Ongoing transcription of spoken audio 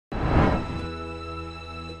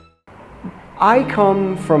I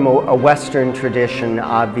come from a Western tradition,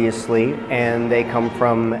 obviously, and they come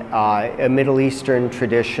from a Middle Eastern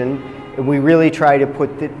tradition. We really try to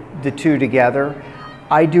put the two together.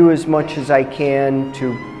 I do as much as I can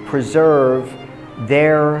to preserve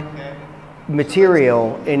their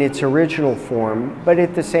material in its original form, but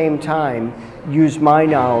at the same time use my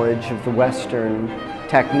knowledge of the Western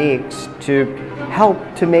techniques to help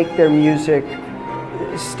to make their music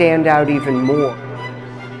stand out even more.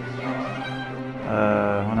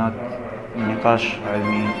 هناك نقاش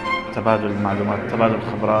علمي، تبادل المعلومات، تبادل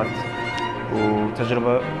الخبرات،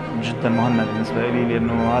 وتجربة جدا مهمة بالنسبة لي،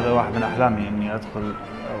 لأنه هذا واحد من أحلامي إني أدخل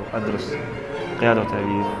أو أدرس قيادة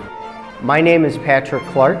وتأليف. My name is Patrick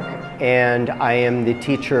Clark, and I am the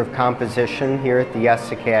teacher of composition here at the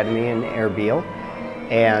YES Academy in Erbil.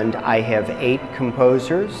 And I have 8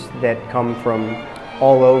 composers that come from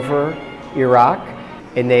all over Iraq,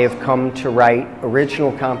 and they have come to write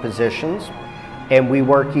original compositions. And we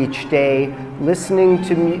work each day listening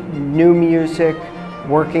to new music,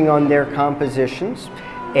 working on their compositions.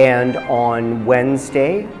 And on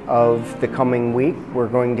Wednesday of the coming week, we're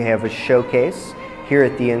going to have a showcase here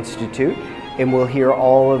at the Institute, and we'll hear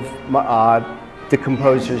all of the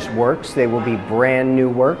composers' works. They will be brand new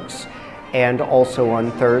works. And also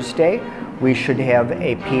on Thursday, we should have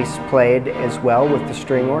a piece played as well with the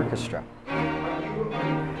string orchestra.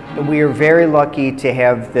 We are very lucky to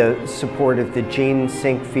have the support of the Gene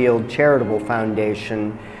Sinkfield Charitable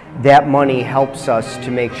Foundation. That money helps us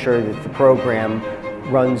to make sure that the program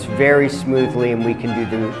runs very smoothly and we can do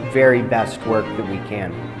the very best work that we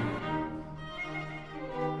can.